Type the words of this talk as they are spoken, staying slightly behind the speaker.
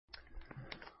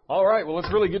All right, well, it's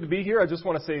really good to be here. I just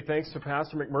want to say thanks to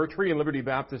Pastor McMurtry and Liberty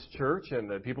Baptist Church and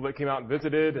the people that came out and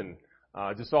visited and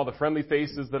just all the friendly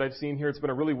faces that I've seen here. It's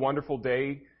been a really wonderful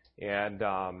day. And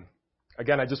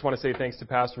again, I just want to say thanks to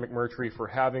Pastor McMurtry for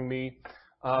having me.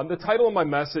 The title of my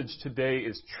message today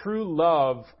is True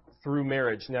Love Through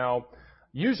Marriage. Now,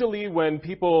 usually when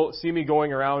people see me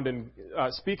going around and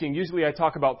speaking, usually I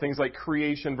talk about things like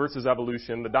creation versus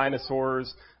evolution, the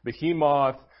dinosaurs,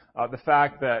 behemoth, the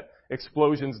fact that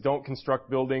explosions don't construct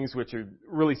buildings, which are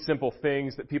really simple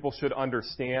things that people should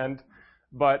understand.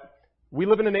 But we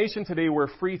live in a nation today where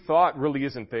free thought really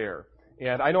isn't there.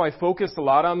 And I know I focus a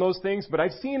lot on those things, but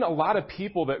I've seen a lot of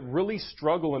people that really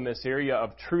struggle in this area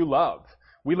of true love.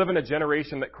 We live in a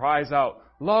generation that cries out,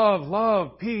 love,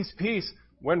 love, peace, peace,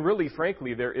 when really,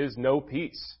 frankly, there is no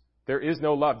peace. There is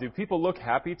no love. Do people look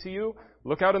happy to you?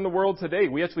 Look out in the world today.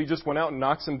 We actually just went out and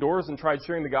knocked some doors and tried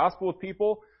sharing the gospel with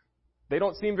people. They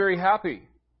don't seem very happy.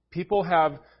 People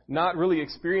have not really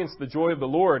experienced the joy of the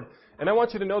Lord. And I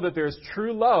want you to know that there's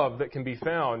true love that can be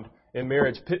found in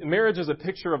marriage. Marriage is a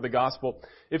picture of the gospel.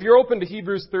 If you're open to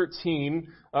Hebrews 13,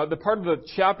 the part of the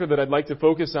chapter that I'd like to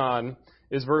focus on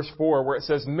is verse 4, where it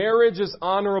says, marriage is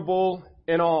honorable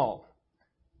in all,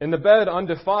 and the bed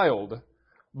undefiled,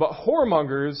 but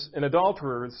whoremongers and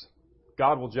adulterers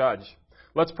God will judge.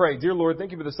 Let's pray. Dear Lord,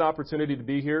 thank you for this opportunity to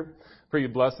be here. Pray you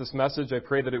bless this message. I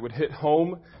pray that it would hit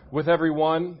home with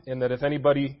everyone, and that if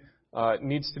anybody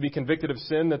needs to be convicted of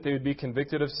sin, that they would be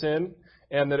convicted of sin,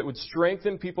 and that it would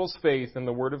strengthen people's faith in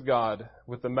the Word of God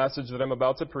with the message that I'm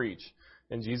about to preach.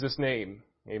 In Jesus' name,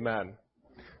 amen.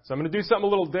 So I'm going to do something a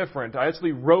little different. I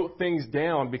actually wrote things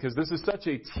down because this is such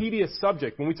a tedious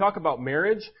subject. When we talk about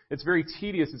marriage, it's very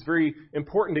tedious. It's very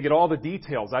important to get all the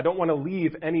details. I don't want to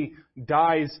leave any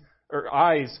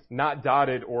I's not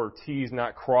dotted or T's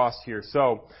not crossed here.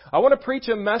 So I want to preach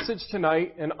a message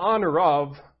tonight in honor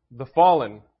of the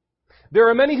fallen. There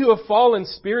are many who have fallen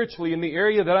spiritually in the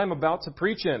area that I'm about to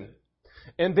preach in,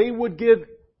 and they would give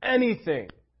anything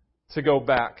to go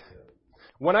back.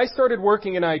 When I started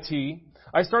working in IT,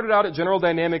 I started out at General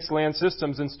Dynamics Land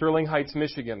Systems in Sterling Heights,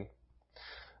 Michigan.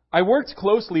 I worked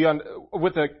closely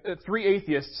with three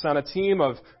atheists on a team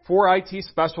of 4 IT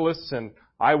specialists, and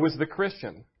I was the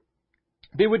Christian.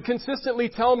 They would consistently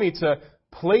tell me to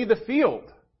play the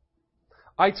field.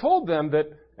 I told them that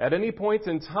at any point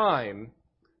in time,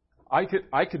 I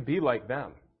could be like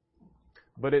them.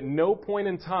 But at no point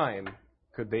in time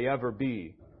could they ever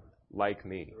be like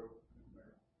me.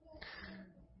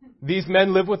 These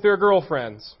men live with their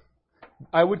girlfriends.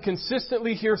 I would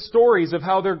consistently hear stories of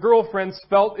how their girlfriends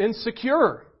felt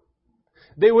insecure.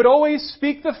 They would always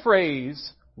speak the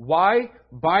phrase, why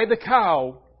buy the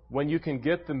cow when you can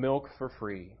get the milk for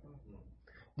free?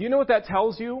 Do you know what that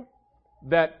tells you?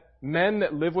 That men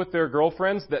that live with their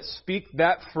girlfriends that speak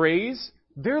that phrase,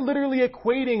 they're literally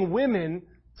equating women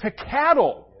to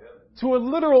cattle, to a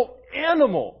literal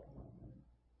animal.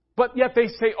 But yet they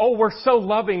say, oh, we're so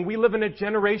loving. We live in a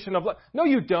generation of love. No,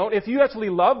 you don't. If you actually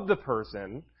loved the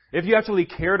person, if you actually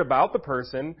cared about the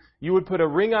person, you would put a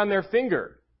ring on their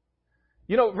finger.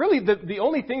 You know, really, the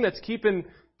only thing that's keeping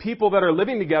people that are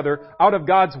living together out of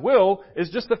God's will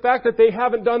is just the fact that they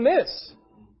haven't done this.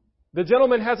 The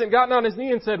gentleman hasn't gotten on his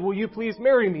knee and said, will you please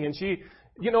marry me? And she,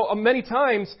 many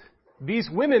times these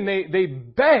women, they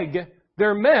beg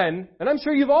their men, and I'm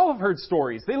sure you've all heard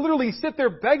stories. They literally sit there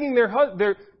begging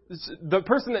the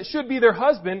person that should be their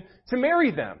husband to marry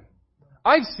them.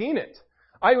 I've seen it.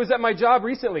 I was at my job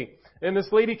recently, and this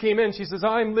lady came in. She says,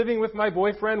 I'm living with my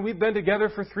boyfriend. We've been together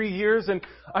for 3 years, and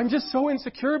I'm just so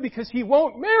insecure because he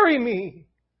won't marry me.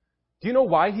 Do you know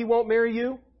why he won't marry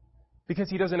you? Because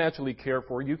he doesn't actually care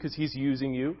for you, because he's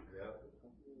using you.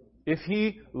 If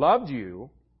he loved you,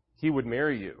 he would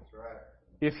marry you.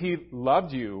 If he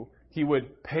loved you, he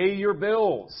would pay your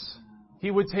bills. He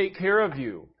would take care of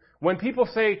you. When people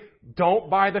say,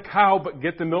 don't buy the cow but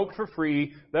get the milk for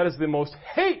free, that is the most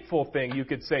hateful thing you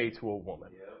could say to a woman.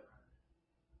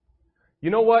 You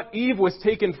know what? Eve was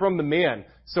taken from the man.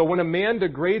 So when a man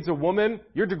degrades a woman,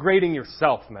 you're degrading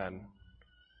yourself, man.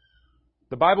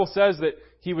 The Bible says that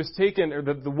he was taken, or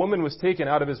the woman was taken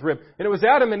out of his rib. And it was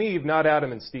Adam and Eve, not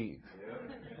Adam and Steve.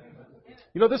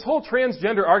 You know, this whole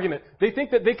transgender argument, they think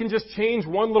that they can just change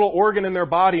one little organ in their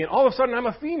body and all of a sudden I'm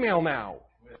a female now.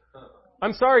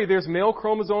 I'm sorry, there's male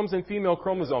chromosomes and female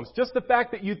chromosomes. Just the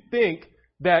fact that you think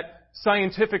that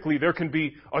scientifically there can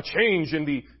be a change in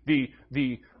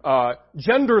the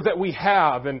gender that we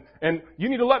have and you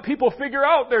need to let people figure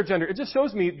out their gender. It just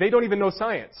shows me they don't even know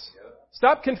science.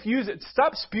 Stop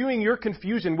spewing your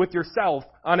confusion with yourself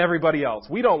on everybody else.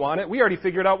 We don't want it. We already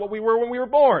figured out what we were when we were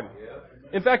born.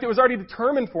 In fact, it was already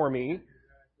determined for me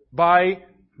by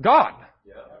God.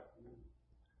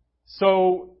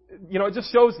 So, it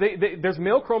just shows there's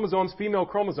male chromosomes, female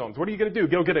chromosomes. What are you going to do?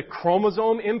 Go get a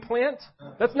chromosome implant?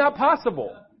 That's not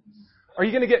possible. Are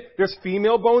you going to there's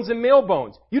female bones and male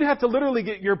bones. You'd have to literally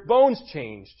get your bones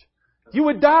changed. You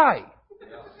would die.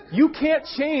 You can't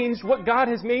change what God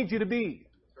has made you to be.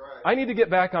 I need to get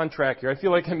back on track here. I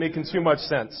feel like I'm making too much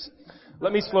sense.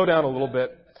 Let me slow down a little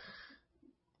bit.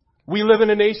 We live in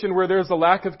a nation where there's a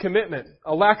lack of commitment,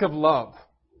 a lack of love.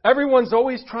 Everyone's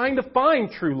always trying to find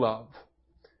true love.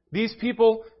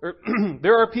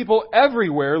 There are people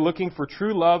everywhere looking for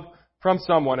true love from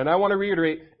someone. And I want to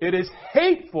reiterate, it is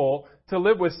hateful to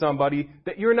live with somebody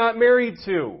that you're not married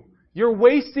to. You're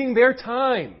wasting their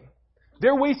time.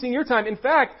 They're wasting your time. In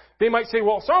fact, they might say,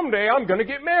 well, someday I'm going to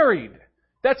get married.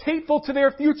 That's hateful to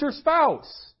their future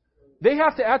spouse. They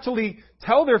have to actually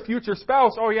tell their future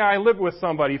spouse, oh yeah, I lived with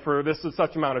somebody for this is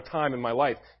such amount of time in my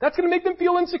life. That's going to make them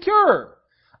feel insecure.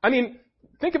 I mean,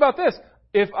 think about this.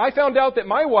 If I found out that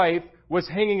my wife was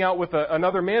hanging out with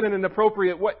another man in an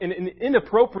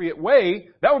inappropriate way,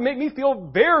 that would make me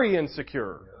feel very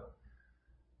insecure.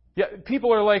 Yeah,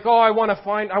 people are like, oh, I want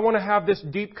to have this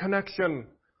deep connection.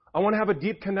 I want to have a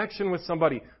deep connection with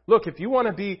somebody. Look, if you want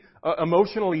to be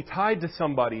emotionally tied to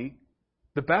somebody,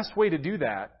 the best way to do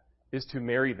that is to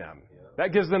marry them.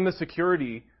 That gives them the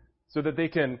security so that they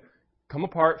can come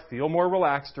apart, feel more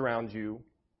relaxed around you.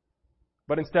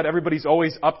 But instead, everybody's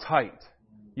always uptight.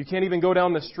 You can't even go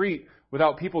down the street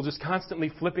without people just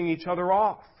constantly flipping each other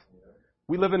off.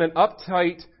 We live in an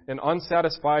uptight and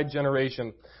unsatisfied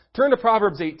generation. Turn to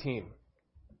Proverbs 18.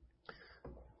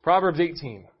 Proverbs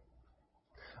 18.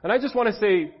 And I just want to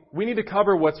say, we need to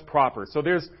cover what's proper. So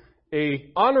there's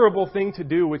a honorable thing to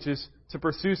do, which is to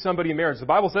pursue somebody in marriage. The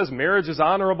Bible says marriage is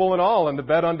honorable in all, and the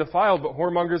bed undefiled, but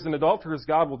whoremongers and adulterers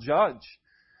God will judge.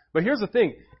 But here's the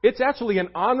thing. It's actually an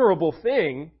honorable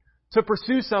thing to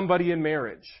pursue somebody in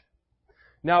marriage.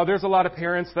 Now, there's a lot of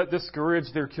parents that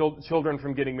discourage their children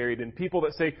from getting married, and people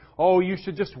that say, oh, you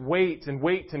should just wait and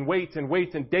wait and wait and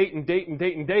wait and date and date and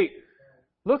date and date.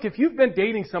 Look, if you've been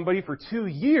dating somebody for 2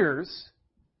 years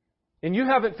and you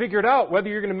haven't figured out whether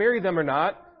you're going to marry them or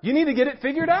not, you need to get it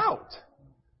figured out.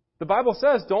 The Bible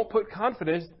says don't put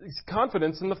confidence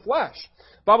in the flesh.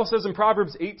 The Bible says in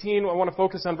Proverbs 18, I want to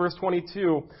focus on verse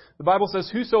 22, the Bible says,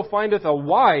 whoso findeth a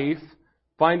wife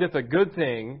findeth a good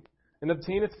thing and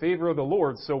obtaineth favor of the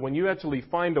Lord. So when you actually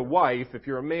find a wife, if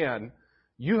you're a man,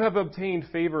 you have obtained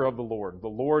favor of the Lord. The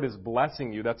Lord is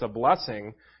blessing you. That's a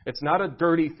blessing. It's not a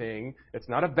dirty thing. It's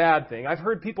not a bad thing. I've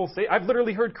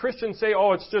literally heard Christians say,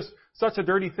 oh, it's just such a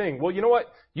dirty thing. Well, you know what?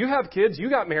 You have kids.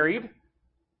 You got married.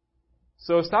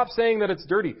 So stop saying that it's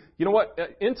dirty. You know what?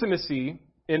 Intimacy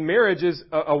in marriage is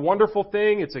a wonderful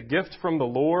thing. It's a gift from the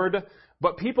Lord.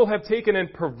 But people have taken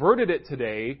and perverted it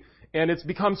today, and it's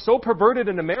become so perverted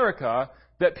in America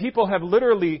that people have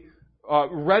literally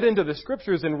read into the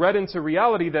scriptures and read into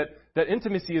reality that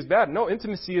intimacy is bad. No,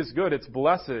 intimacy is good. It's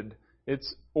blessed.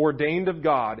 It's ordained of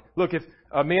God. Look, if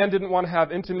a man didn't want to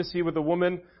have intimacy with a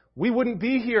woman, we wouldn't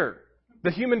be here.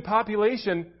 The human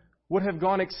population would have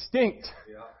gone extinct.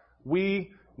 Yeah.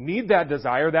 We need that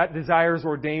desire. That desire is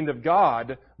ordained of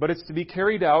God, but it's to be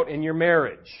carried out in your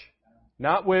marriage.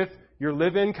 Not with your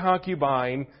live-in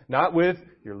concubine, not with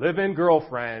your live-in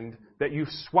girlfriend that you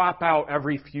swap out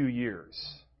every few years.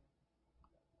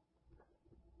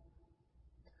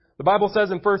 The Bible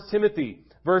says in 1 Timothy,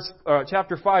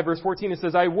 chapter 5, verse 14, it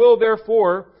says, I will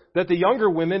therefore that the younger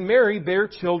women marry, bear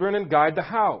children, and guide the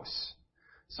house.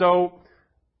 So,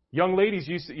 young ladies,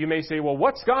 you may say, well,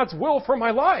 what's God's will for my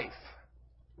life?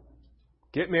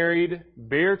 Get married,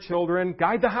 bear children,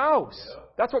 guide the house.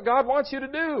 That's what God wants you to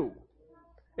do.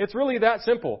 It's really that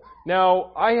simple.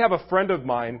 Now, I have a friend of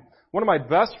mine, one of my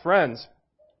best friends.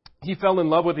 He fell in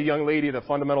love with a young lady at a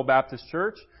Fundamental Baptist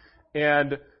church,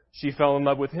 and she fell in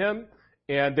love with him,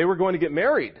 and they were going to get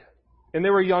married. And they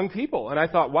were young people. And I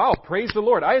thought, wow, praise the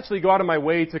Lord. I actually go out of my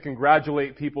way to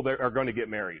congratulate people that are going to get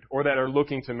married or that are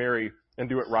looking to marry and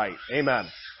do it right. Amen.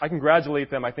 I congratulate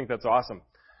them. I think that's awesome.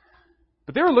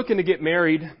 But they were looking to get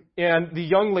married, and the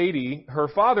young lady, her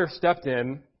father stepped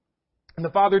in, and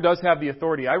the father does have the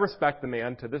authority. I respect the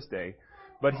man to this day.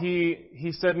 But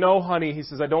he said, no, honey. He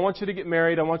says, I don't want you to get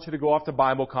married. I want you to go off to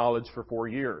Bible college for 4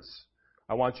 years.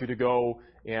 I want you to go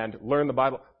and learn the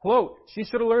Bible. Hello, she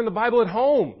should have learned the Bible at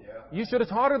home. Yeah. You should have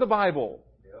taught her the Bible.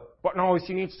 Yep. But no,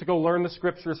 she needs to go learn the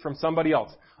scriptures from somebody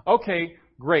else. Okay,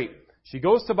 great. She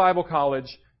goes to Bible college.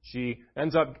 She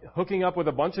ends up hooking up with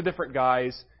a bunch of different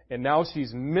guys. And now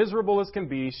she's miserable as can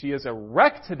be. She is a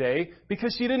wreck today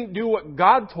because she didn't do what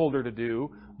God told her to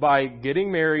do by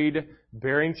getting married,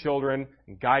 bearing children,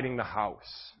 and guiding the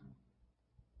house.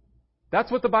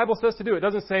 That's what the Bible says to do. It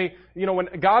doesn't say, when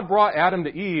God brought Adam to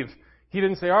Eve, He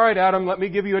didn't say, all right, Adam, let me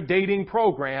give you a dating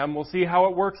program. We'll see how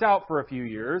it works out for a few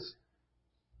years.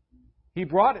 He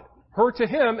brought her to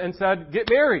him and said, get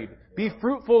married, be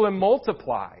fruitful and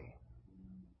multiply.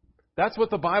 That's what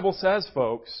the Bible says,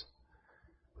 folks.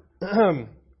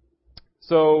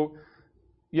 So,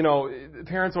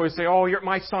 parents always say, oh,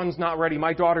 my son's not ready,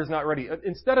 my daughter's not ready.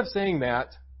 Instead of saying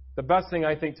that, the best thing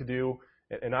I think to do,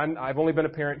 and I've only been a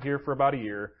parent here for about a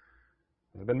year,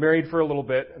 I've been married for a little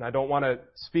bit, and I don't want to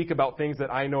speak about things that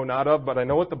I know not of, but I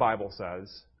know what the Bible says.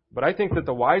 But I think that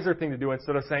the wiser thing to do,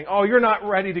 instead of saying, oh, you're not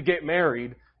ready to get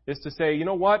married, is to say, you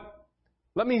know what?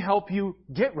 Let me help you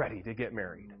get ready to get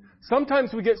married.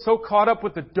 Sometimes we get so caught up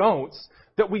with the don'ts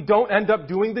that we don't end up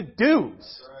doing the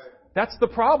do's. That's the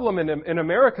problem in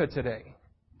America today.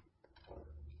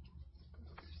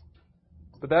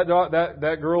 But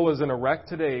that girl is in a wreck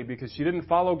today because she didn't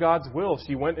follow God's will.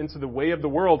 She went into the way of the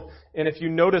world. And if you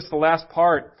notice the last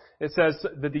part, it says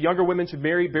that the younger women should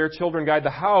marry, bear children, guide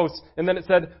the house. And then it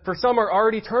said, for some are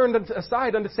already turned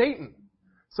aside unto Satan.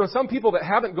 So some people that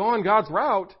haven't gone God's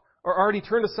route are already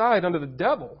turned aside unto the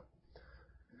devil.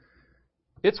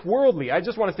 It's worldly. I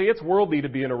just want to say it's worldly to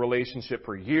be in a relationship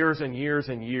for years and years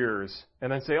and years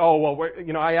and then say, oh, well,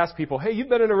 I ask people, hey, you've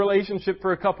been in a relationship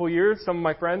for a couple years, some of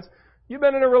my friends. You've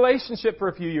been in a relationship for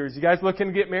a few years. You guys looking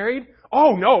to get married?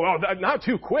 Oh, no, not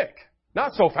too quick.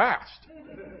 Not so fast.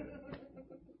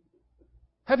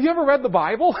 Have you ever read the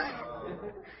Bible?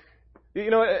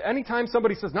 Anytime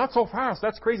somebody says, not so fast,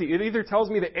 that's crazy. It either tells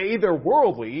me that A, they're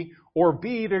worldly, or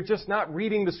B, they're just not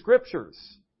reading the Scriptures.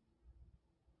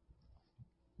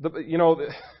 It's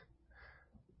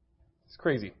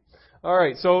crazy. All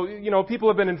right, so, people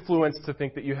have been influenced to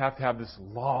think that you have to have this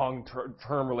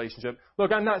long-term relationship.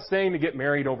 Look, I'm not saying to get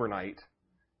married overnight.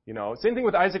 Same thing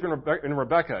with Isaac and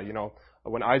Rebekah.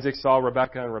 When Isaac saw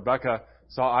Rebekah and Rebekah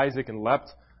saw Isaac and leapt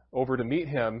over to meet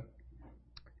him,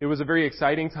 it was a very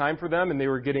exciting time for them, and they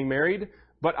were getting married.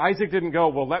 But Isaac didn't go,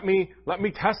 well, let me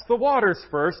test the waters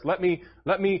first. Let me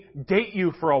date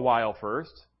you for a while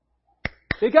first.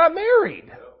 They got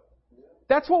married.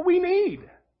 That's what we need.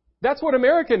 That's what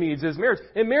America needs is marriage.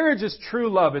 And marriage is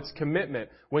true love. It's commitment.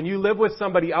 When you live with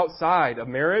somebody outside of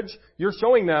marriage, you're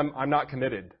showing them, I'm not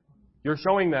committed. You're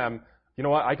showing them, you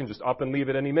know what, I can just up and leave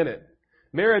at any minute.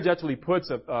 Marriage actually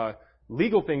puts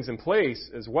legal things in place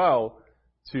as well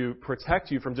to protect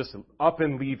you from just up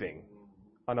and leaving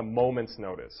on a moment's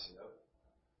notice.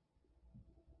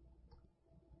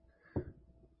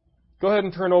 Go ahead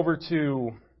and turn over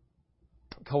to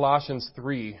Colossians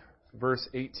 3, verse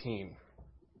 18.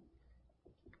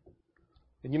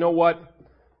 And you know what?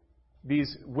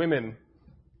 These women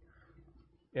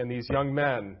and these young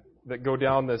men that go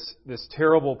down this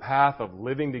terrible path of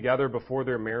living together before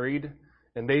they're married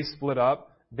and they split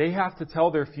up, they have to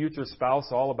tell their future spouse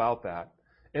all about that.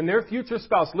 And their future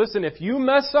spouse, listen, if you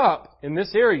mess up in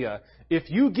this area,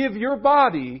 if you give your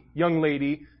body, young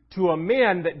lady, to a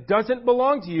man that doesn't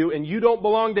belong to you and you don't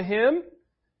belong to him,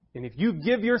 and if you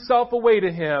give yourself away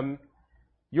to him,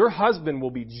 your husband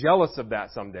will be jealous of that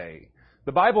someday.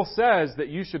 The Bible says that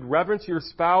you should reverence your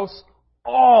spouse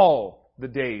all the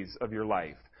days of your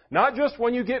life. Not just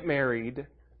when you get married,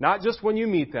 not just when you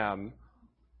meet them,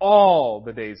 all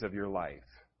the days of your life.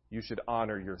 You should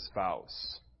honor your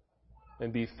spouse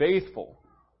and be faithful.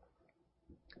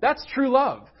 That's true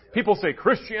love. People say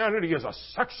Christianity is a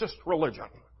sexist religion.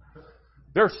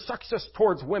 They're sexist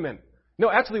towards women.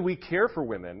 No, actually we care for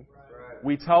women.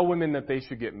 We tell women that they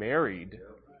should get married,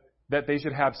 that they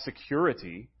should have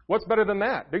security. What's better than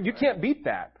that? You can't beat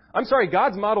that. I'm sorry,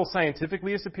 God's model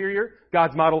scientifically is superior.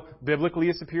 God's model biblically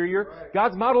is superior.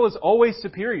 God's model is always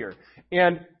superior.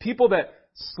 And people that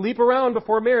sleep around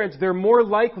before marriage, they're more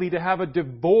likely to have a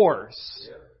divorce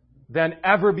than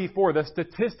ever before. The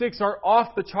statistics are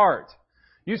off the chart.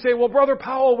 You say, well, Brother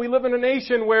Powell, we live in a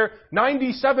nation where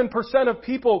 97% of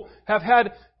people have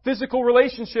had physical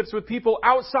relationships with people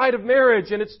outside of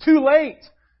marriage and it's too late.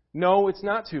 No, it's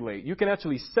not too late. You can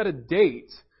actually set a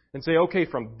date and say, okay,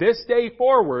 from this day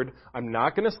forward, I'm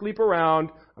not going to sleep around.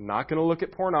 I'm not going to look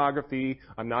at pornography.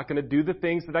 I'm not going to do the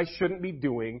things that I shouldn't be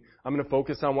doing. I'm going to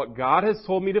focus on what God has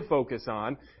told me to focus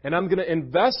on, and I'm going to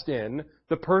invest in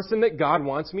the person that God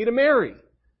wants me to marry.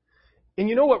 And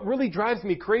you know what really drives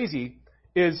me crazy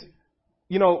is,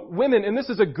 women, and this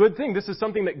is a good thing. This is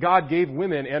something that God gave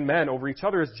women and men over each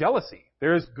other, is jealousy.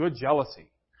 There is good jealousy.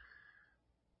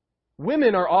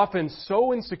 Women are often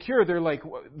so insecure,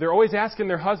 they're always asking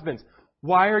their husbands,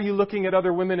 Why are you looking at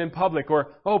other women in public?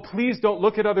 Or, oh, please don't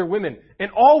look at other women. And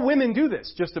all women do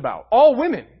this, just about. All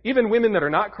women. Even women that are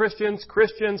not Christians,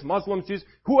 Muslims, Jews,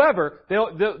 whoever,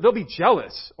 they'll be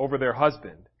jealous over their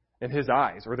husband in his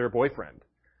eyes or their boyfriend.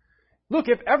 Look,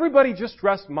 if everybody just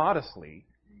dressed modestly,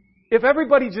 if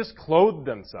everybody just clothed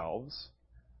themselves,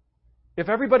 if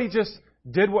everybody just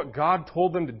did what God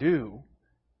told them to do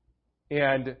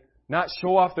and not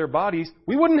show off their bodies,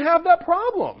 we wouldn't have that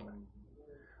problem.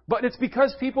 But it's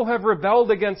because people have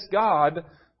rebelled against God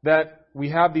that we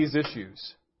have these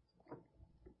issues.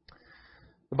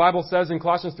 The Bible says in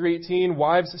Colossians 3:18,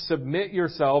 wives, submit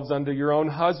yourselves unto your own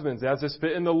husbands, as is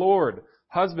fit in the Lord.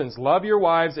 Husbands, love your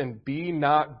wives and be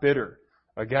not bitter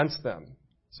against them.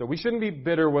 So we shouldn't be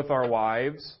bitter with our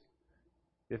wives.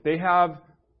 If they have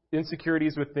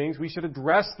insecurities with things, we should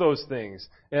address those things.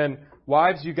 And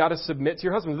wives, you got to submit to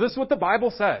your husbands. This is what the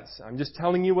Bible says. I'm just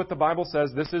telling you what the Bible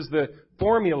says. This is the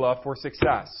formula for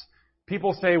success.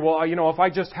 People say, well, if I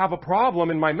just have a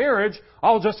problem in my marriage,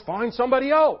 I'll just find somebody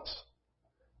else.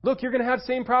 Look, you're going to have the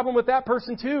same problem with that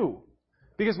person too.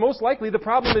 Because most likely the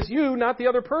problem is you, not the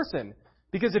other person.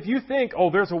 Because if you think, oh,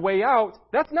 there's a way out,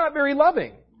 that's not very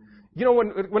loving.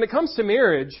 When it comes to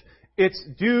marriage, it's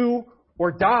do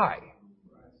or die.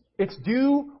 It's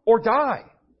do or die,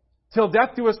 till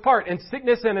death do us part, in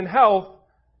sickness and in health,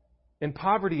 in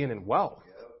poverty and in wealth.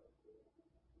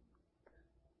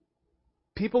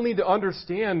 People need to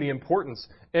understand the importance.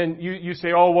 And you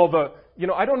say, oh, well,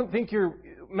 I don't think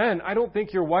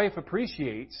your wife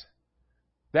appreciates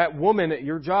that woman at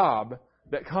your job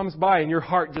that comes by and your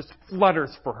heart just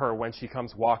flutters for her when she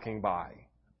comes walking by.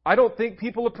 I don't think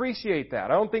people appreciate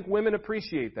that. I don't think women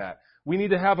appreciate that. We need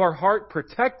to have our heart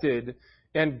protected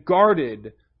and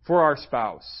guarded for our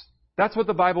spouse. That's what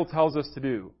the Bible tells us to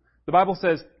do. The Bible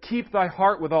says, keep thy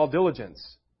heart with all diligence.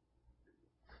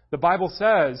 The Bible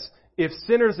says, if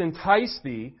sinners entice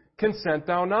thee, consent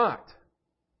thou not.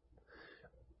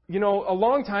 A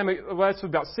long time, that's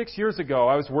about 6 years ago,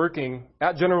 I was working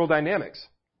at General Dynamics,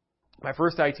 my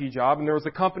first IT job, and there was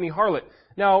a company harlot.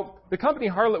 Now, the company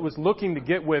harlot was looking to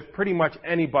get with pretty much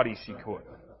anybody she could.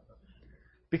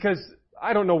 Because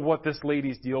I don't know what this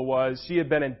lady's deal was. She had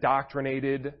been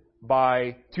indoctrinated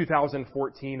by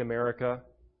 2014 America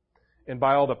and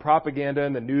by all the propaganda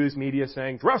and the news media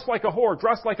saying, dress like a whore,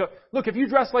 dress like a... Look, if you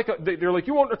dress like a... They're like,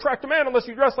 you won't attract a man unless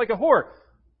you dress like a whore.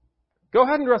 Go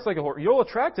ahead and dress like a whore. You'll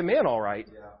attract a man all right.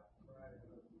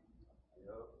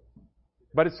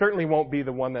 But it certainly won't be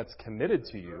the one that's committed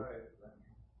to you.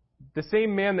 The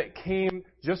same man that came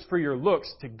just for your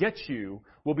looks to get you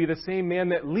will be the same man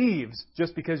that leaves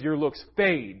just because your looks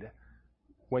fade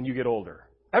when you get older.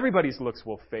 Everybody's looks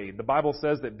will fade. The Bible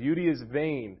says that beauty is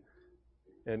vain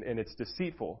and it's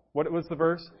deceitful. What was the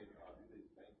verse?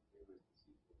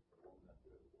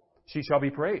 She shall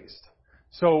be praised.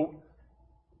 So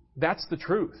that's the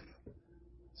truth.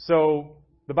 So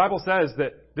the Bible says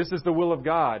that this is the will of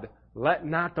God. Let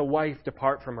not the wife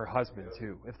depart from her husband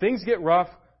too. If things get rough,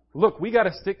 look, we got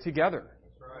to stick together.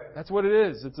 That's what it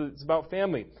is. It's about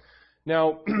family.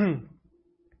 Now,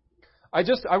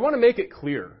 I want to make it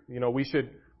clear, we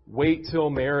should wait till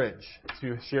marriage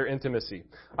to share intimacy.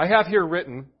 I have here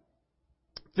written,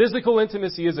 physical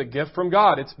intimacy is a gift from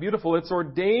God. It's beautiful. It's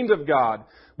ordained of God,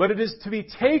 but it is to be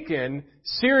taken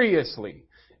seriously.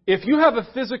 If you have a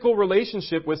physical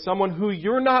relationship with someone who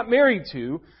you're not married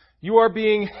to, you are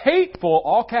being hateful,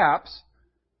 all caps,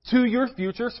 to your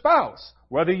future spouse,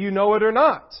 whether you know it or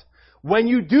not. When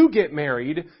you do get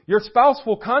married, your spouse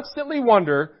will constantly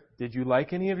wonder, did you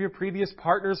like any of your previous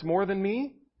partners more than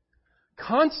me?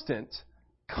 Constant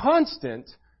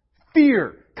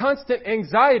fear, constant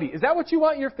anxiety. Is that what you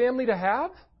want your family to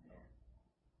have?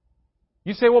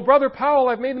 You say, well, Brother Powell,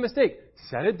 I've made the mistake.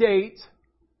 Set a date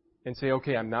and say,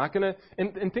 okay, I'm not going to...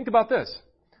 And think about this.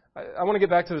 I want to get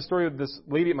back to the story of this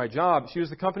lady at my job. She was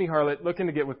the company harlot looking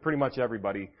to get with pretty much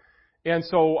everybody. And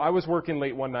so I was working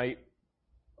late one night,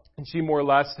 and she more or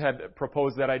less had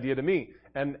proposed that idea to me.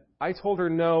 And I told her,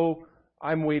 no,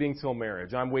 I'm waiting till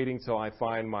marriage. I'm waiting till I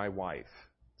find my wife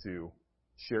to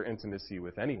share intimacy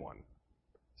with anyone.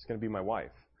 It's going to be my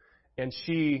wife. And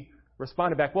she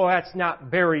responded back, well, that's not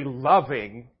very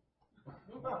loving.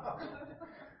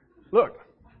 Look,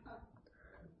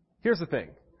 here's the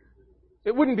thing.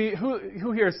 It wouldn't be,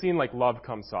 who here has seen like Love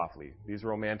Comes Softly? These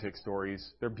romantic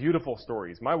stories. They're beautiful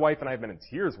stories. My wife and I have been in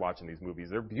tears watching these movies.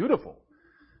 They're beautiful.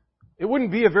 It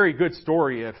wouldn't be a very good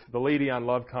story if the lady on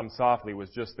Love Comes Softly was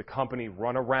just the company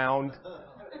runaround.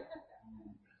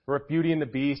 Or if Beauty and the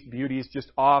Beast, Beauty's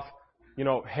just off,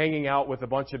 hanging out with a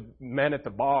bunch of men at the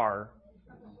bar.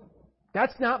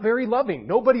 That's not very loving.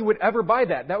 Nobody would ever buy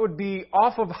that. That would be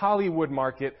off of Hollywood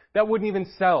market. That wouldn't even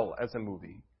sell as a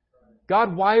movie.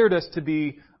 God wired us to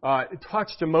be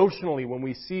touched emotionally when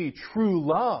we see true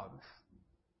love.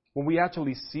 When we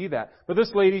actually see that. But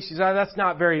this lady, she said, that's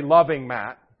not very loving,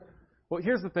 Matt. Well,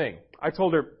 here's the thing. I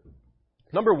told her,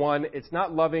 number one, it's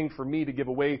not loving for me to give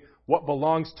away what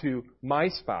belongs to my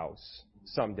spouse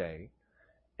someday.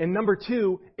 And number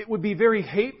two, it would be very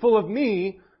hateful of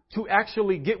me to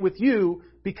actually get with you,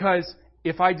 because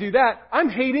if I do that, I'm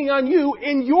hating on you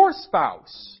and your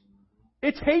spouse.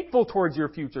 It's hateful towards your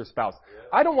future spouse.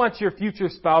 I don't want your future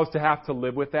spouse to have to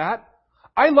live with that.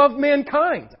 I love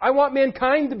mankind. I want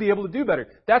mankind to be able to do better.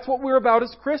 That's what we're about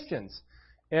as Christians.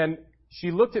 And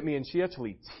she looked at me and she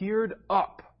actually teared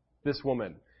up, this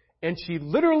woman. And she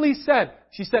literally said,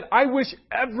 I wish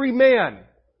every man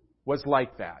was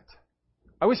like that.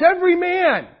 I wish every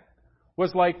man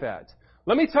was like that.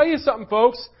 Let me tell you something,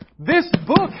 folks. This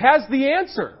book has the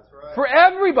answer for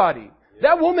everybody.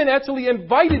 That woman actually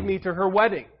invited me to her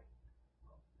wedding.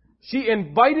 She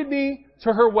invited me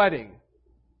to her wedding.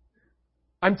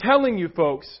 I'm telling you,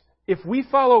 folks, if we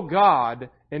follow God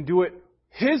and do it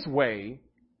His way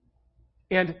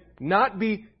and not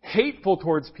be hateful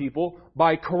towards people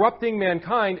by corrupting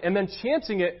mankind and then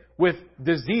chancing it with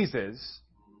diseases.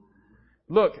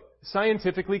 Look,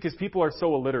 scientifically, because people are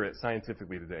so illiterate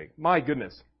scientifically today. My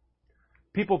goodness.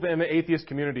 People in the atheist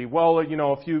community, well,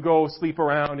 if you go sleep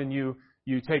around and you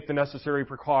take the necessary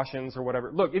precautions or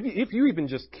whatever. Look, if you even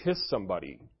just kiss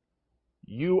somebody,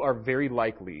 you are very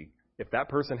likely, if that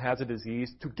person has a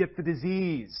disease, to get the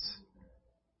disease.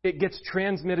 It gets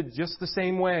transmitted just the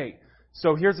same way.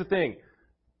 So here's the thing.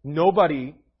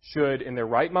 Nobody should, in their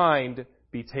right mind,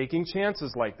 be taking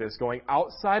chances like this, going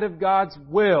outside of God's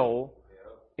will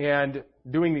and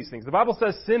doing these things. The Bible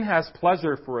says sin has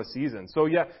pleasure for a season. So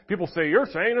yeah, people say, you're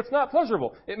saying it's not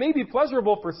pleasurable. It may be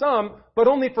pleasurable for some, but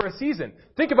only for a season.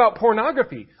 Think about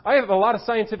pornography. I have a lot of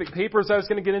scientific papers I was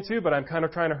going to get into, but I'm kind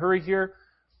of trying to hurry here.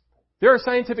 There are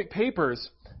scientific papers.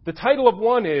 The title of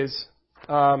one is,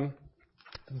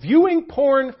 Viewing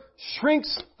Porn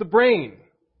Shrinks the Brain.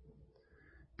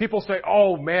 People say,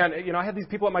 oh man, I had these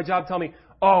people at my job tell me,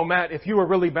 oh Matt, if you were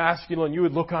really masculine, you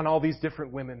would look on all these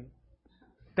different women.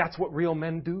 That's what real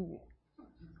men do.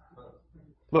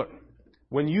 Look,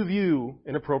 when you view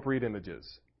inappropriate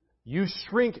images, you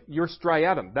shrink your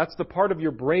striatum. That's the part of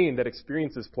your brain that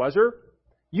experiences pleasure.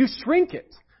 You shrink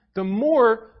it. The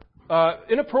more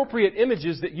inappropriate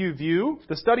images that you view,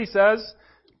 the study says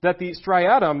that the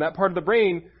striatum, that part of the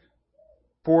brain,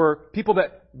 for people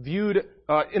that viewed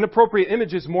inappropriate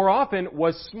images more often,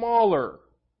 was smaller.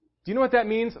 Do you know what that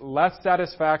means? Less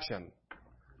satisfaction.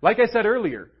 Like I said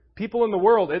earlier, people in the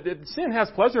world, sin has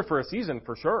pleasure for a season,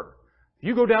 for sure. If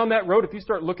you go down that road, if you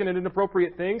start looking at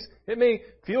inappropriate things, it may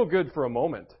feel good for a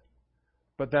moment.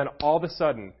 But then all of a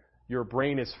sudden, your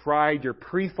brain is fried. Your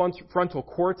prefrontal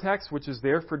cortex, which is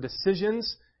there for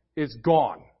decisions, is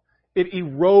gone. It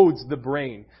erodes the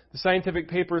brain. The scientific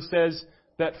paper says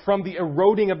that from the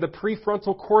eroding of the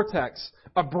prefrontal cortex,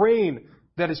 a brain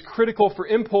that is critical for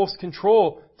impulse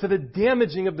control, to the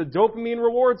damaging of the dopamine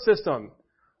reward system.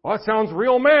 Well, that sounds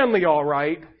real manly, all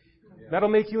right. That'll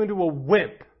make you into a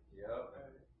wimp.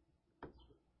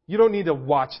 You don't need to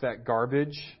watch that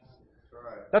garbage.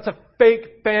 That's a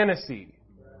fake fantasy.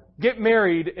 Get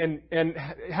married and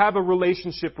have a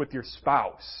relationship with your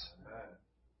spouse.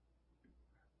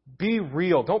 Be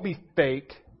real. Don't be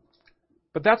fake.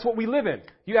 But that's what we live in.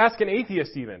 You ask an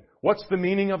atheist even, what's the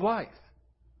meaning of life?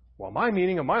 Well, my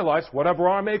meaning of my life is whatever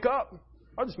I make up.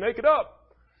 I'll just make it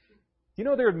up.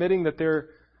 They're admitting that they're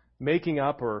making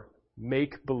up or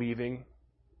make-believing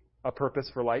a purpose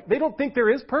for life. They don't think there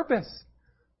is purpose,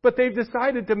 but they've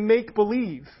decided to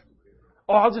make-believe.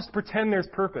 Oh, I'll just pretend there's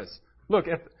purpose. Look,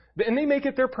 and they make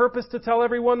it their purpose to tell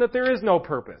everyone that there is no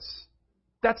purpose.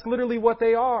 That's literally what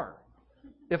they are.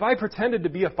 If I pretended to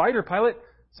be a fighter pilot,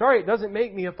 sorry, it doesn't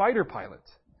make me a fighter pilot.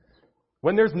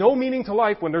 When there's no meaning to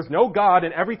life, when there's no God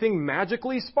and everything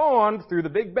magically spawned through the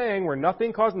Big Bang where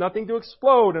nothing caused nothing to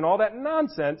explode and all that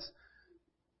nonsense,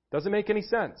 doesn't make any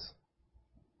sense.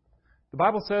 The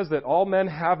Bible says that all men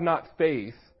have not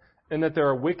faith and that there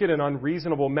are wicked and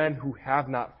unreasonable men who have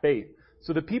not faith.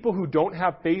 So the people who don't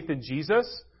have faith in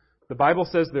Jesus, the Bible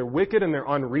says they're wicked and they're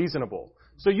unreasonable.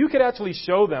 So you could actually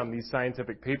show them these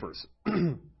scientific papers.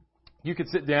 You could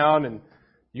sit down and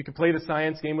you could play the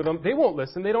science game with them. They won't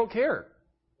listen. They don't care.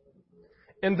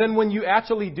 And then when you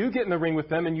actually do get in the ring with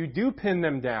them and you do pin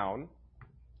them down,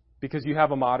 because you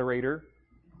have a moderator,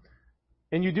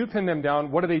 and you do pin them down,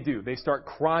 what do? They start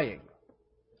crying.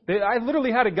 I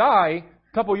literally had a guy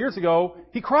a couple years ago,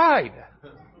 he cried.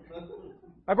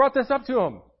 I brought this up to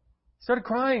him. He started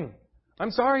crying.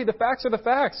 I'm sorry, the facts are the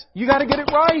facts. You got to get it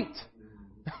right.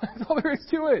 That's all there is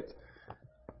to it.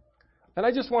 And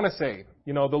I just want to say,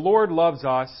 the Lord loves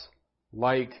us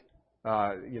like, we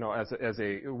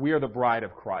are the bride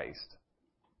of Christ.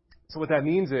 So what that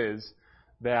means is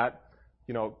that,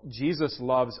 Jesus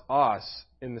loves us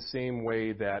in the same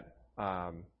way that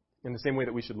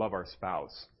we should love our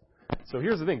spouse. So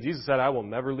here's the thing. Jesus said, I will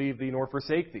never leave thee nor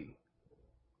forsake thee.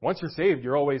 Once you're saved,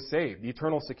 you're always saved.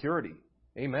 Eternal security.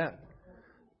 Amen.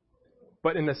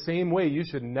 But in the same way, you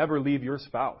should never leave your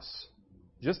spouse.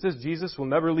 Just as Jesus will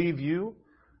never leave you,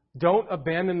 don't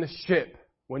abandon the ship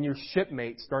when your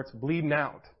shipmate starts bleeding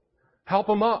out. Help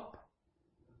them up.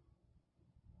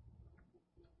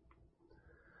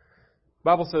 The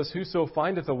Bible says, whoso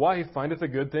findeth a wife findeth a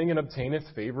good thing and obtaineth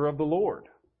favor of the Lord.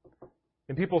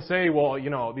 And people say, well,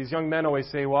 these young men always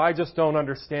say, well, I just don't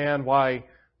understand why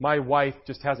my wife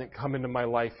just hasn't come into my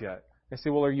life yet. I say,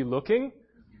 well, are you looking?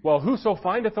 Well, whoso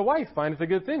findeth a wife findeth a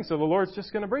good thing, so the Lord's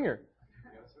just going to bring her.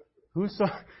 Whoso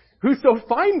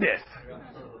findeth?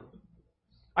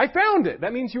 I found it.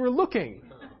 That means you were looking.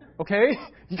 Okay?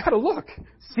 You got to look.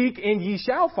 Seek and ye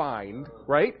shall find,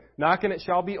 right? Knock and it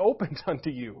shall be opened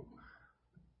unto you.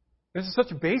 This is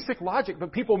such basic logic,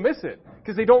 but people miss it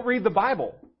because they don't read the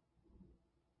Bible.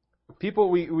 People,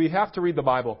 we have to read the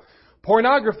Bible.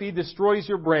 Pornography destroys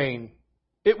your brain.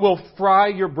 It will fry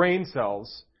your brain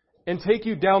cells and take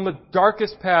you down the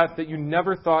darkest path that you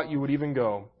never thought you would even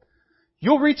go.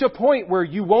 You'll reach a point where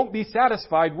you won't be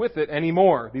satisfied with it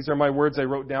anymore. These are my words I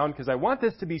wrote down because I want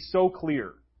this to be so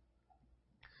clear.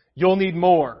 You'll need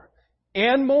more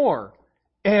and more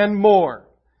and more.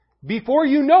 Before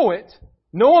you know it,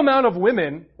 no amount of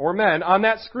women or men on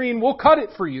that screen will cut it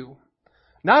for you.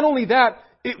 Not only that,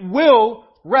 it will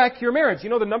wreck your marriage.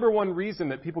 The number one reason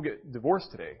that people get divorced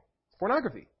today is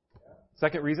pornography.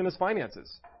 Second reason is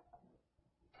finances.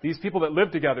 These people that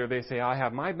live together, they say, I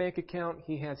have my bank account,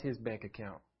 he has his bank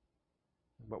account.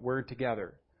 But we're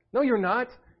together. No, you're not.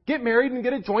 Get married and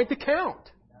get a joint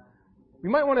account. You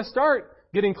might want to start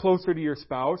getting closer to your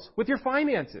spouse with your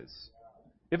finances.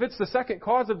 If it's the second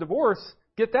cause of divorce,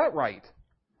 get that right.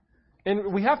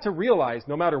 And we have to realize,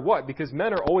 no matter what, because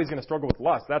men are always going to struggle with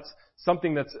lust. That's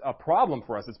something that's a problem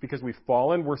for us. It's because we've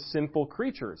fallen. We're sinful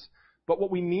creatures. But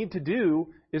what we need to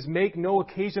do is make no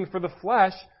occasion for the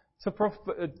flesh,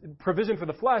 provision for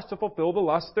the flesh to fulfill the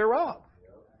lust thereof.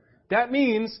 That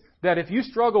means that if you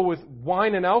struggle with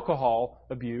wine and alcohol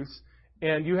abuse,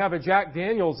 and you have a Jack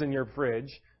Daniels in your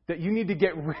fridge, that you need to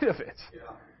get rid of it.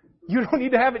 You don't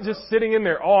need to have it just sitting in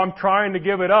there. Oh, I'm trying to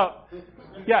give it up.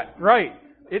 Yeah, right.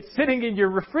 It's sitting in your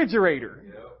refrigerator.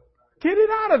 Get it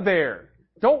out of there.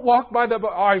 Don't walk by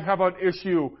I have an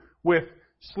issue with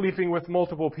sleeping with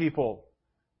multiple people.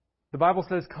 The Bible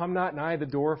says, come not nigh the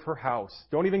door of her house.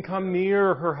 Don't even come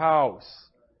near her house.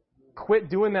 Quit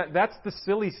doing that. That's the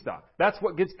silly stuff. That's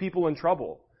what gets people in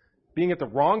trouble. Being at the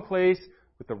wrong place,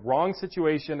 with the wrong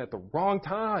situation, at the wrong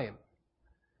time.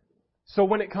 So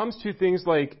when it comes to things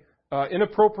like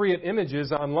inappropriate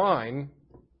images online,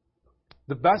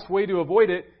 the best way to avoid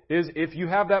it is, if you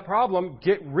have that problem,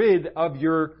 get rid of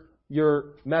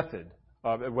your method.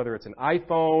 Whether it's an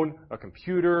iPhone, a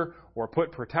computer, or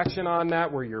put protection on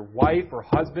that where your wife or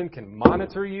husband can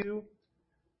monitor you.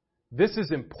 This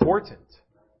is important.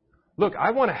 Look, I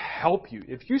want to help you.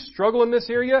 If you struggle in this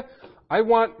area, I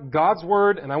want God's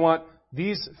Word and I want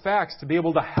these facts to be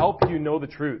able to help you know the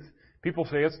truth. People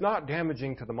say it's not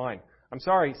damaging to the mind. I'm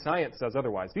sorry, science says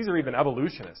otherwise. These are even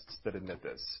evolutionists that admit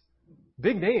this.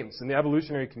 Big names in the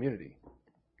evolutionary community.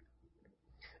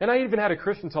 And I even had a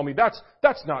Christian tell me, that's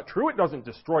not true. It doesn't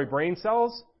destroy brain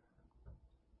cells.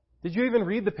 Did you even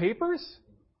read the papers?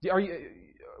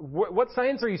 What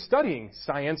science are you studying?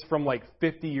 Science from like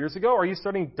 50 years ago? Are you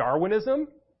studying Darwinism?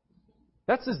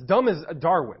 That's as dumb as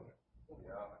Darwin.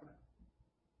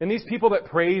 And these people that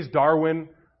praise Darwin,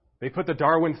 they put the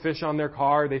Darwin fish on their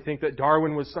car. They think that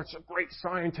Darwin was such a great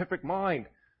scientific mind.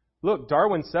 Look,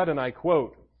 Darwin said, and I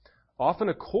quote, "Often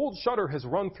a cold shudder has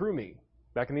run through me,"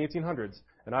 back in the 1800s,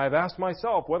 "and I have asked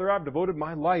myself whether I've devoted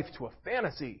my life to a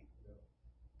fantasy."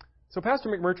 So Pastor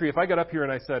McMurtry, if I got up here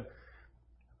and I said,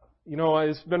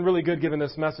 it's been really good giving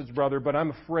this message, brother, but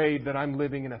I'm afraid that I'm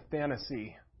living in a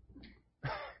fantasy.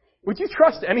 Would you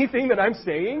trust anything that I'm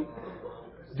saying?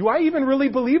 Do I even really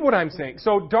believe what I'm saying?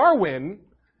 So Darwin,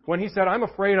 when he said, "I'm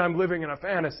afraid I'm living in a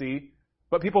fantasy,"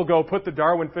 but people go put the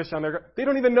Darwin fish on their... They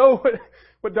don't even know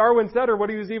what Darwin said or what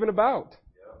he was even about.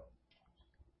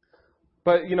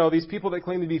 But, these people that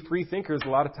claim to be free thinkers, a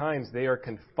lot of times they are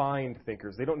confined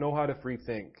thinkers. They don't know how to free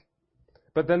think.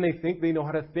 But then they think they know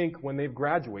how to think when they've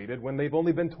graduated, when they've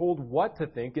only been told what to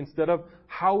think instead of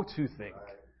how to think.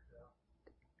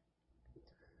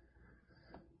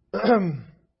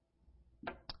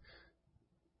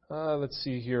 Let's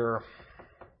see here.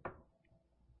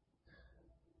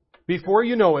 Before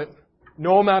you know it,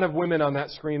 no amount of women on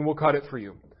that screen will cut it for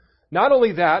you. Not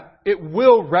only that, it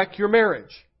will wreck your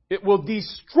marriage. It will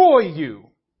destroy you.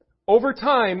 Over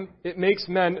time, it makes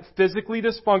men physically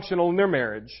dysfunctional in their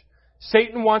marriage.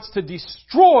 Satan wants to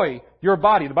destroy your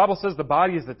body. The Bible says the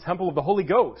body is the temple of the Holy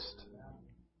Ghost.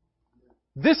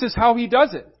 This is how he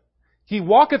does it. He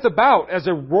walketh about as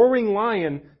a roaring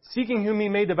lion, seeking whom he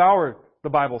may devour, the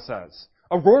Bible says.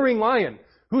 A roaring lion.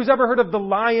 Who's ever heard of the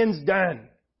lion's den?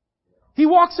 He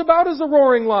walks about as a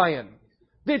roaring lion.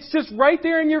 It's just right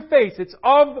there in your face. It's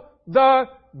of the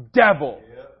devil.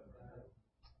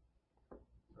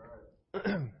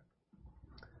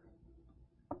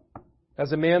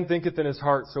 As a man thinketh in his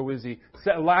heart, so is he.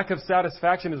 Lack of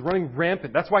satisfaction is running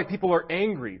rampant. That's why people are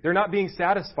angry. They're not being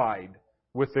satisfied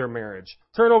with their marriage.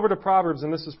 Turn over to Proverbs,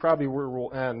 and this is probably where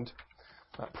we'll end.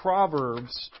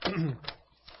 Proverbs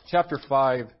chapter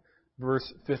 5,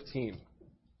 verse 15.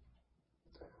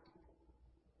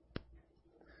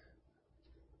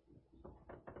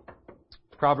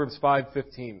 Proverbs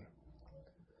 5:15.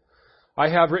 I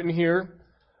have written here,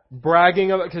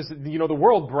 bragging about, because, the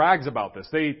world brags about this.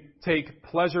 They take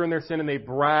pleasure in their sin and they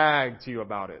brag to you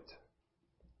about it.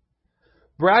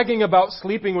 Bragging about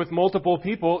sleeping with multiple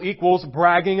people equals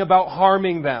bragging about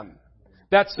harming them.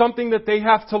 That's something that they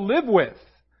have to live with.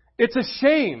 It's a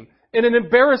shame and an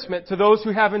embarrassment to those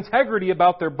who have integrity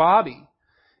about their body.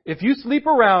 If you sleep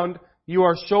around, you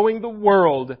are showing the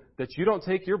world that you don't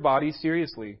take your body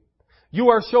seriously. You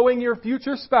are showing your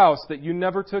future spouse that you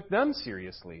never took them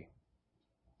seriously.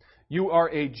 You are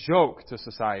a joke to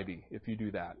society if you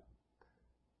do that.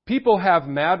 People have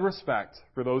mad respect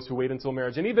for those who wait until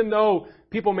marriage. And even though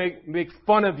people make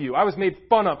fun of you, I was made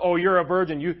fun of, oh, you're a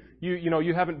virgin,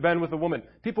 you haven't been with a woman.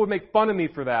 People would make fun of me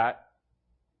for that.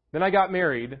 Then I got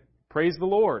married. Praise the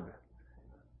Lord.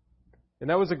 And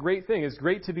that was a great thing. It's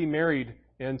great to be married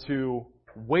and to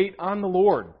wait on the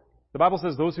Lord. The Bible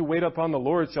says those who wait upon the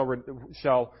Lord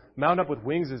shall mount up with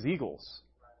wings as eagles.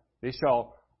 They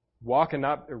shall run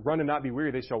and not be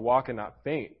weary. They shall walk and not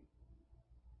faint.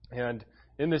 And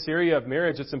in this area of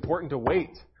marriage, it's important to wait.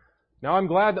 Now, I'm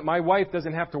glad that my wife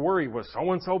doesn't have to worry, was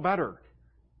so-and-so better?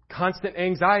 Constant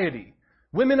anxiety.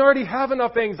 Women already have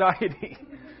enough anxiety.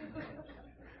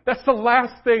 That's the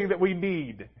last thing that we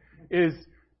need, is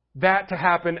that to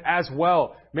happen as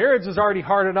well. Marriage is already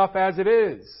hard enough as it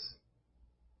is.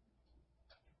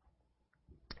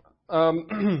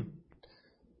 The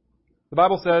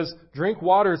Bible says, drink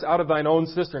waters out of thine own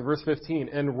cistern, verse 15,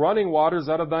 and running waters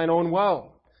out of thine own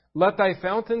well. Let thy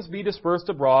fountains be dispersed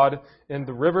abroad, and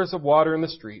the rivers of water in the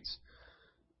streets.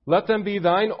 Let them be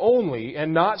thine only,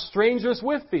 and not strangers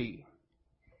with thee.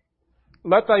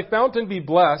 Let thy fountain be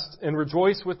blessed, and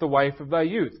rejoice with the wife of thy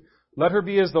youth. Let her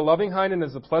be as the loving hind and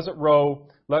as the pleasant roe.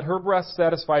 Let her breast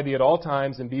satisfy thee at all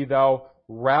times, and be thou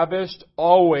ravished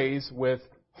always with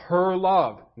her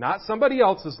love, not somebody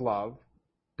else's love.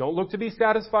 Don't look to be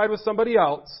satisfied with somebody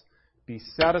else. Be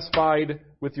satisfied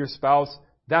with your spouse.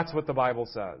 That's what the Bible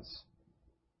says.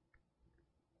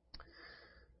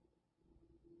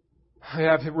 I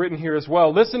have written here as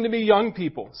well, listen to me, young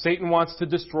people. Satan wants to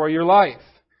destroy your life.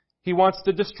 He wants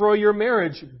to destroy your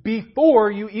marriage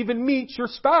before you even meet your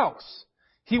spouse.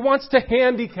 He wants to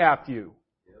handicap you.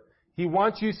 He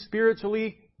wants you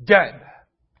spiritually dead.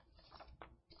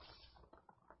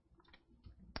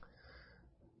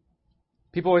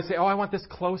 People always say, oh, I want this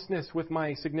closeness with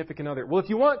my significant other. Well, if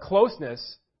you want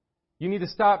closeness, you need to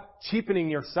stop cheapening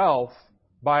yourself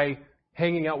by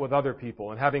hanging out with other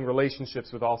people and having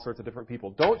relationships with all sorts of different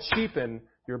people. Don't cheapen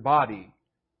your body.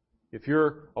 If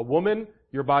you're a woman,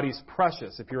 your body's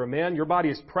precious. If you're a man, your body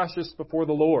is precious before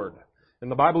the Lord. And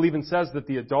the Bible even says that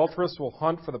the adulteress will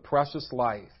hunt for the precious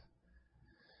life.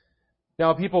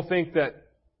 Now, people think that,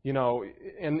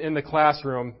 in the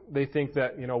classroom, they think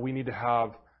that, we need to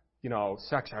have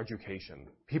sex education.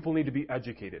 People need to be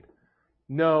educated.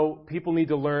 No, people need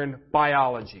to learn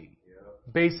biology,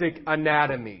 basic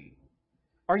anatomy.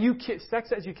 Are you kidding?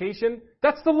 Sex education?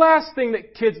 That's the last thing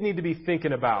that kids need to be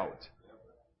thinking about.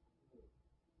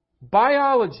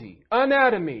 Biology,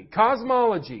 anatomy,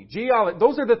 cosmology, geology,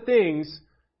 those are the things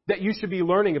that you should be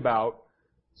learning about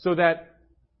so that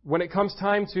when it comes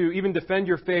time to even defend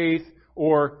your faith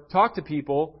or talk to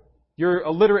people, you're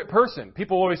a literate person.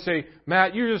 People always say,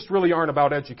 Matt, you just really aren't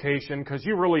about education because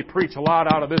you really preach a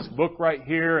lot out of this book right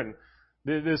here and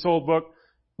this old book.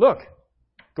 Look,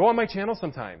 go on my channel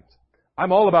sometimes.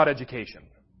 I'm all about education.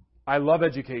 I love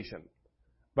education.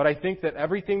 But I think that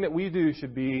everything that we do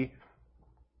should be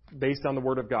based on the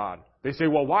Word of God. They say,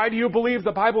 well, why do you believe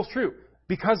the Bible's true?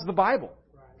 Because of the Bible.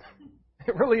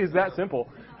 It really is that simple.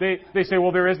 They say,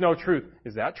 well, there is no truth.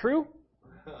 Is that true?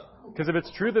 Because if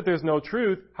it's true that there's no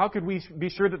truth, how could we be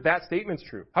sure that that statement's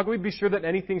true? How can we be sure that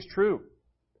anything's true?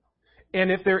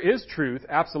 And if there is truth,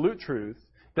 absolute truth,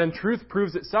 then truth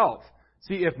proves itself.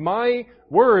 See, if my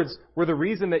words were the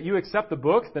reason that you accept the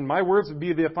book, then my words would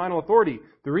be the final authority.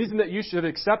 The reason that you should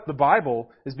accept the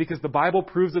Bible is because the Bible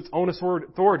proves its own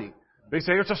authority. They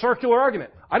say it's a circular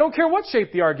argument. I don't care what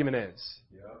shape the argument is.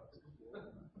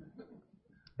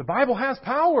 The Bible has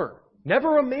power.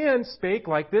 Never a man spake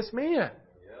like this man.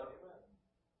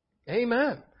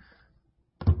 Amen.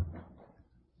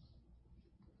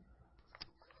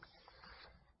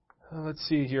 Let's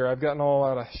see here. I've gotten all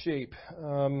out of shape.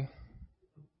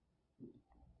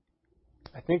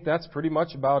 I think that's pretty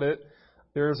much about it.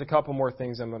 There's a couple more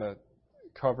things I'm going to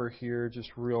cover here just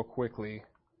real quickly.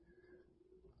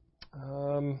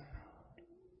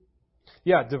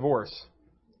 Divorce.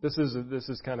 This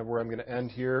is kind of where I'm going to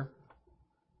end here.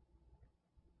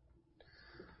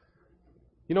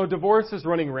 You know, divorce is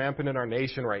running rampant in our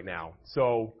nation right now.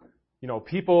 So, you know,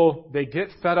 people, they get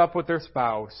fed up with their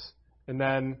spouse, and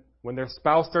then when their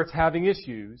spouse starts having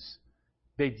issues,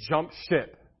 they jump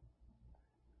ship.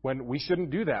 When we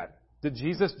shouldn't do that. Did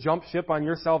Jesus jump ship on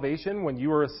your salvation when you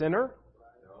were a sinner?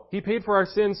 He paid for our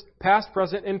sins past,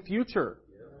 present, and future.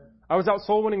 I was out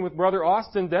soul winning with Brother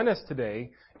Austin Dennis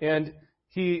today, and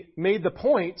he made the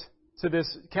point to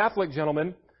this Catholic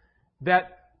gentleman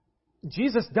that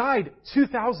Jesus died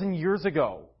 2,000 years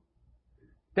ago.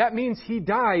 That means He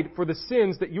died for the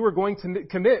sins that you were going to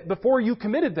commit before you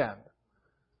committed them.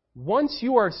 Once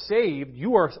you are saved,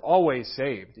 you are always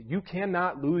saved. You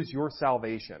cannot lose your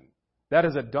salvation. That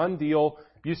is a done deal.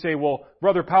 You say, well,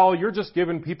 Brother Powell, you're just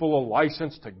giving people a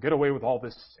license to get away with all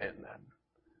this sin then.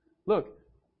 Look,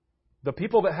 the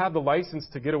people that have the license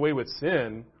to get away with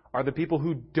sin are the people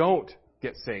who don't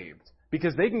get saved.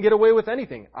 Because they can get away with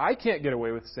anything. I can't get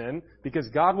away with sin because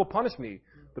God will punish me.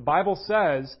 The Bible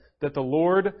says that the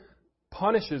Lord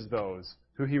punishes those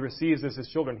who He receives as His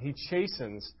children. He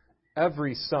chastens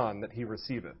every son that He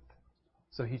receiveth.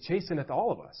 So He chasteneth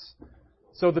all of us.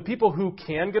 So the people who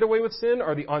can get away with sin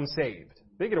are the unsaved.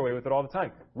 They get away with it all the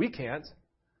time. We can't.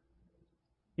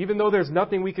 Even though there's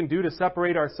nothing we can do to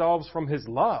separate ourselves from His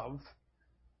love,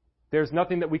 there's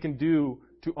nothing that we can do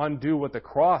to undo what the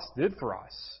cross did for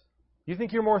us. You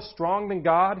think you're more strong than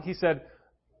God? He said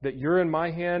that you're in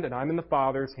my hand and I'm in the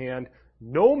Father's hand.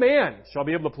 No man shall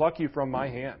be able to pluck you from my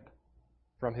hand,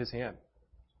 from His hand.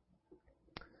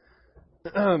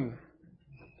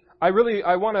 I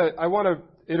want to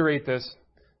iterate this,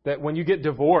 that when you get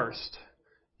divorced,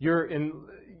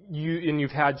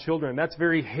 you've had children. That's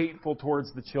very hateful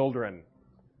towards the children.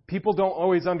 People don't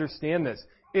always understand this.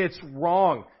 It's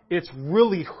wrong. It's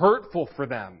really hurtful for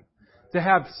them to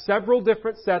have several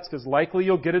different sets, because likely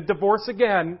you'll get a divorce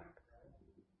again,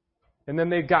 and then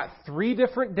they've got 3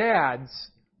 different dads,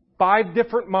 5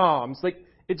 different moms. Like,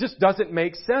 it just doesn't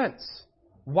make sense.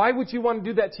 Why would you want to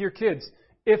do that to your kids?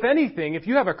 If anything, if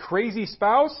you have a crazy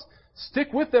spouse,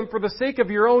 stick with them for the sake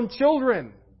of your own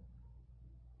children.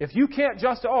 If you can't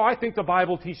I think the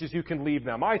Bible teaches you can leave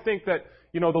them. I think that,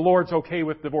 the Lord's okay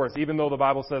with divorce, even though the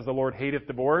Bible says the Lord hateth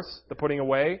divorce, the putting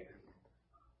away.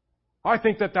 I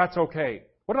think that that's okay.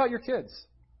 What about your kids?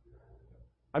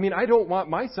 I mean, I don't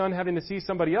want my son having to see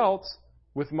somebody else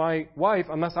with my wife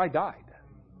unless I died.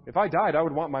 If I died, I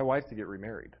would want my wife to get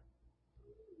remarried.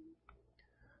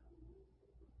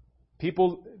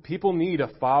 People need a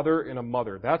father and a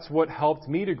mother. That's what helped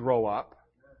me to grow up,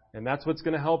 and that's what's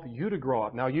going to help you to grow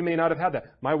up. Now, you may not have had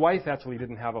that. My wife actually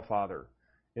didn't have a father,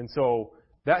 and so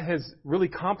that has really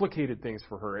complicated things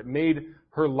for her. It made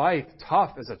her life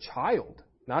tough as a child,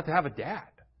 not to have a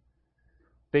dad.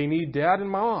 They need dad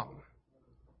and mom.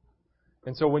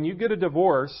 And so when you get a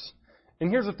divorce,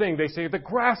 and here's the thing, they say the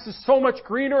grass is so much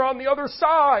greener on the other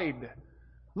side.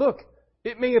 Look,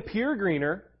 it may appear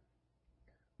greener,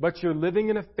 but you're living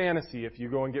in a fantasy if you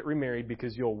go and get remarried,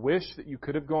 because you'll wish that you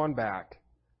could have gone back.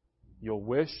 You'll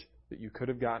wish that you could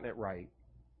have gotten it right.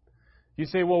 You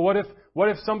say, well, what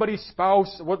if somebody's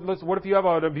spouse, what if you have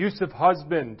an abusive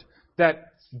husband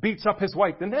that beats up his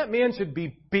wife? Then that man should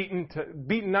be beaten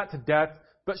not to death,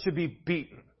 but should be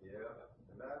beaten.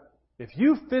 If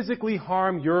you physically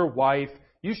harm your wife,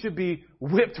 you should be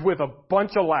whipped with a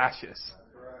bunch of lashes.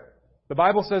 The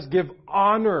Bible says, give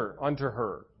honor unto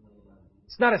her.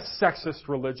 It's not a sexist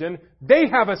religion. They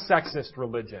have a sexist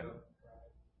religion.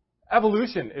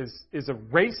 Evolution is a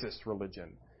racist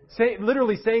religion.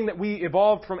 literally saying that we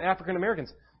evolved from African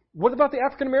Americans. What about the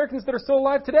African Americans that are still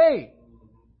alive today?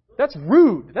 That's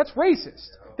rude. That's racist.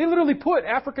 They literally put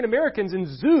African Americans in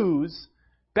zoos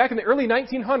back in the early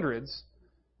 1900s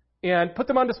and put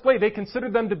them on display. They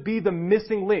considered them to be the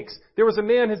missing links. There was a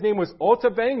man, his name was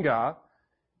Otabenga.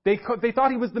 They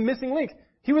thought he was the missing link.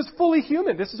 He was fully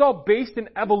human. This is all based in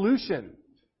evolution.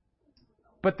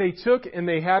 But they took and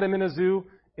they had him in a zoo,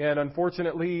 and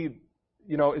unfortunately,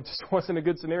 it just wasn't a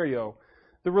good scenario.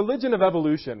 The religion of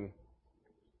evolution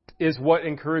is what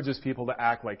encourages people to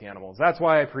act like animals. That's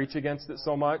why I preach against it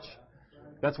so much.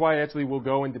 That's why I actually will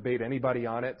go and debate anybody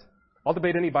on it. I'll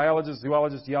debate any biologist,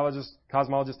 zoologist, geologist,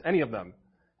 cosmologist, any of them.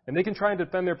 And they can try and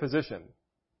defend their position.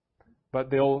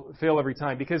 But they'll fail every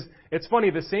time. Because it's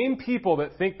funny, the same people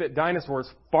that think that dinosaurs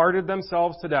farted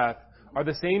themselves to death are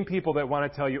the same people that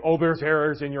want to tell you, there's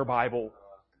errors in your Bible.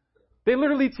 They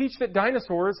literally teach that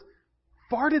dinosaurs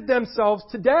farted themselves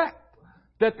to death.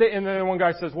 And then one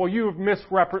guy says, well,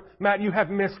 Matt, you have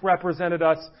misrepresented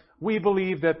us. We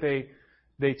believe that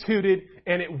they tooted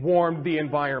and it warmed the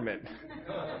environment.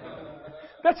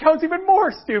 That sounds even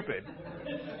more stupid.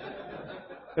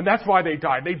 And that's why they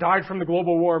died. They died from the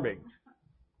global warming.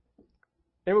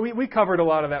 And we covered a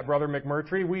lot of that, Brother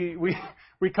McMurtry.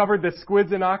 We covered the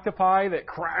squids and octopi that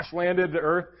crash landed to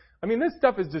Earth. I mean, this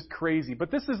stuff is just crazy. But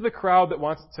this is the crowd that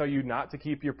wants to tell you not to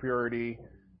keep your purity.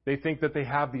 They think that they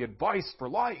have the advice for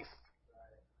life.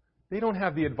 They don't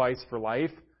have the advice for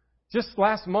life. Just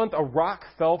last month, a rock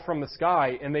fell from the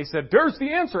sky, and they said, there's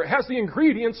the answer. It has the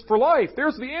ingredients for life.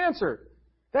 There's the answer.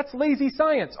 That's lazy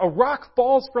science. A rock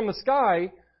falls from the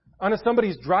sky onto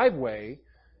somebody's driveway,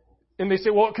 and they say,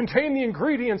 well, it contained the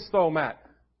ingredients, though, Matt.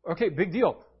 Okay, big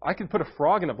deal. I could put a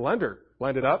frog in a blender,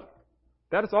 blend it up.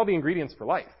 That is all the ingredients for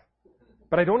life.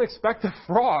 But I don't expect the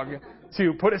frog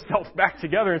to put itself back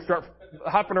together and start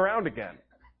hopping around again.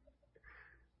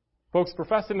 Folks,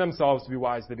 professing themselves to be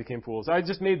wise, they became fools. I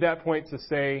just made that point to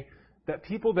say that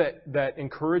people that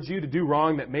encourage you to do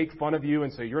wrong, that make fun of you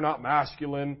and say you're not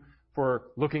masculine for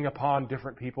looking upon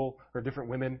different people or different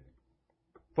women,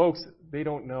 folks, they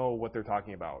don't know what they're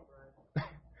talking about.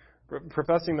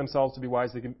 Professing themselves to be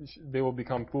wise, they will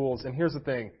become fools. And here's the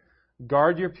thing.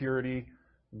 Guard your purity.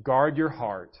 Guard your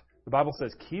heart. The Bible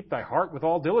says, keep thy heart with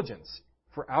all diligence,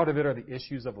 for out of it are the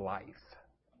issues of life.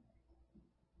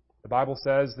 The Bible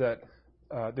says that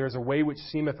there's a way which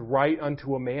seemeth right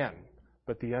unto a man,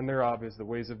 but the end thereof is the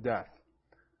ways of death.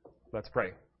 Let's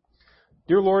pray.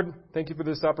 Dear Lord, thank you for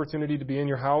this opportunity to be in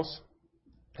your house.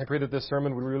 I pray that this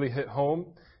sermon would really hit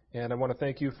home, and I want to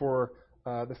thank you for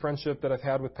the friendship that I've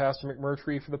had with Pastor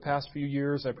McMurtry for the past few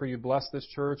years. I pray you bless this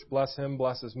church, bless him,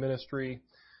 bless his ministry.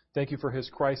 Thank you for his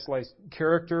Christ-like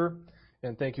character,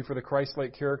 and thank you for the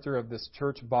Christ-like character of this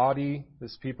church body,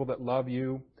 this people that love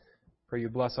you. Pray you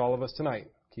bless all of us tonight.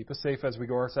 Keep us safe as we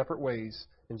go our separate ways.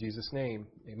 In Jesus' name,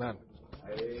 amen.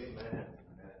 Amen.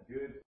 Good.